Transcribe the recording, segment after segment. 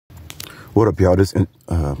What up, y'all?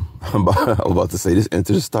 I'm about to say this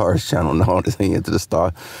Into the Stars channel. No, this ain't Into the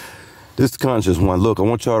Stars. This is the conscious one. Look, I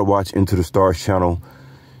want y'all to watch Into the Stars channel.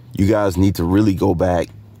 You guys need to really go back.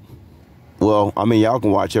 Well, I mean, y'all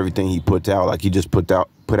can watch everything he puts out. Like he just put out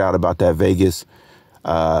about that Vegas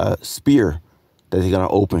spear that he's gonna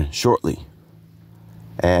open shortly,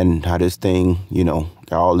 and how this thing, you know,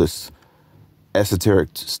 all this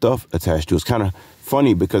esoteric stuff attached to it. It's kind of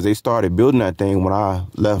funny because they started building that thing when I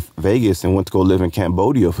left Vegas and went to go live in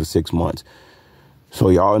Cambodia for 6 months. So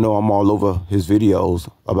y'all know I'm all over his videos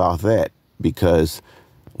about that, because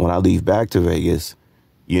when I leave back to Vegas,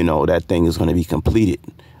 you know, that thing is going to be completed.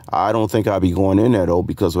 I don't think I'll be going in there, though,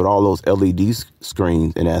 because with all those LED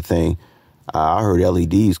screens in that thing, I heard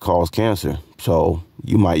LEDs cause cancer. So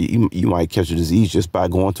you might catch a disease just by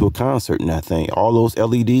going to a concert in that thing. All those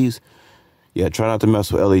LEDs. Yeah, try not to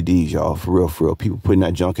mess with LEDs, y'all. For real, for real. People putting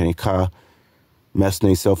that junk in their car, messing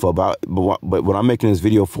themselves up. But what I'm making this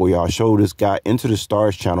video for, y'all, show this guy Into the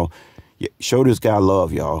Stars channel. Show this guy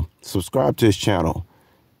love, y'all. Subscribe to his channel.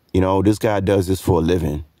 You know, this guy does this for a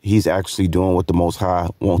living. He's actually doing what the Most High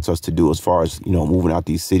wants us to do as far as, you know, moving out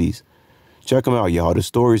these cities. Check him out, y'all. The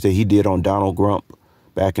stories that he did on Donald Grump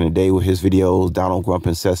back in the day with his videos, Donald Grump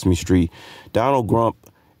and Sesame Street. Donald Grump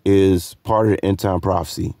is part of the end time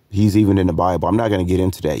prophecy. He's even in the Bible. I'm not going to get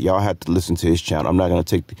into that. Y'all have to listen to his channel. I'm not going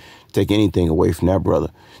to take anything away from that brother.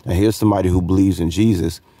 Now, here's somebody who believes in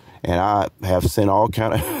Jesus, and I have sent all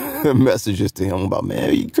kind of messages to him about, man,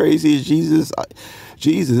 are you crazy? Is Jesus?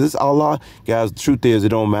 Jesus is Allah. Guys, the truth is, it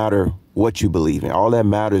don't matter what you believe in. All that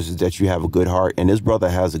matters is that you have a good heart, and this brother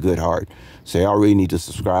has a good heart. So y'all really need to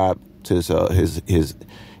subscribe to his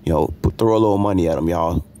you know, throw a little money at him,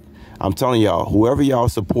 y'all. I'm telling y'all, whoever y'all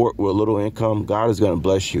support with a little income, God is going to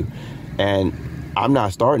bless you. And I'm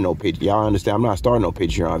not starting no Patreon. Y'all understand? I'm not starting no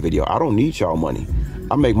Patreon video. I don't need y'all money.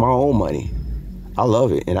 I make my own money. I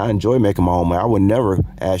love it, and I enjoy making my own money. I would never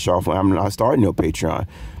ask y'all for. I'm not starting no Patreon.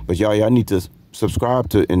 But y'all need to subscribe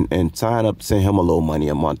to and sign up, send him a little money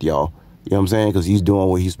a month, y'all. You know what I'm saying? Because he's doing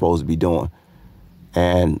what he's supposed to be doing.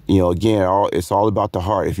 And, you know, again, it's all about the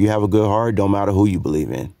heart. If you have a good heart, don't matter who you believe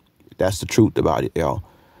in. That's the truth about it, y'all.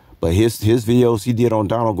 But his videos he did on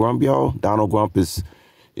Donald Grump, y'all. Donald Grump this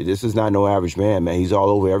is not no average man, man. He's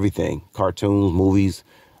all over everything. Cartoons, movies.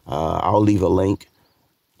 I'll leave a link.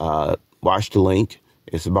 Watch the link.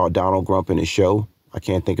 It's about Donald Grump and his show. I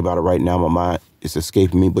can't think about it right now. My mind is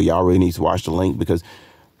escaping me, but y'all really need to watch the link, because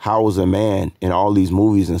how was a man in all these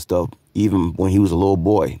movies and stuff, even when he was a little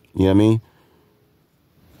boy? You know what I mean?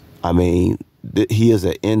 I mean, he is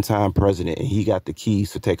an end-time president, and he got the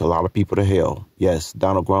keys to take a lot of people to hell. Yes,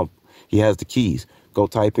 Donald Grump, he has the keys. Go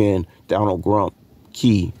type in Donald Grump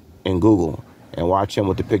key in Google and watch him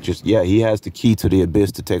with the pictures. Yeah, he has the key to the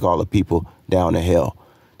abyss to take all the people down to hell.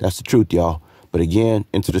 That's the truth, y'all. But again,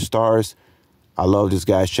 Into the Stars, I love this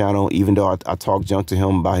guy's channel. Even though I talk junk to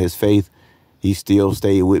him about his faith, he still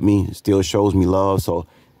stayed with me, still shows me love. So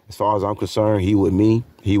as far as I'm concerned, he with me.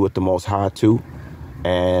 He with the Most High, too.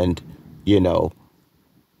 And, you know,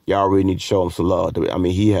 y'all really need to show him some love. I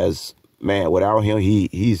mean, he has, man, without him,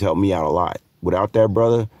 he's helped me out a lot. Without that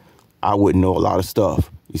brother, I wouldn't know a lot of stuff,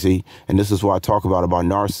 you see. And this is what I talk about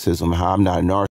narcissism, how I'm not a narcissist.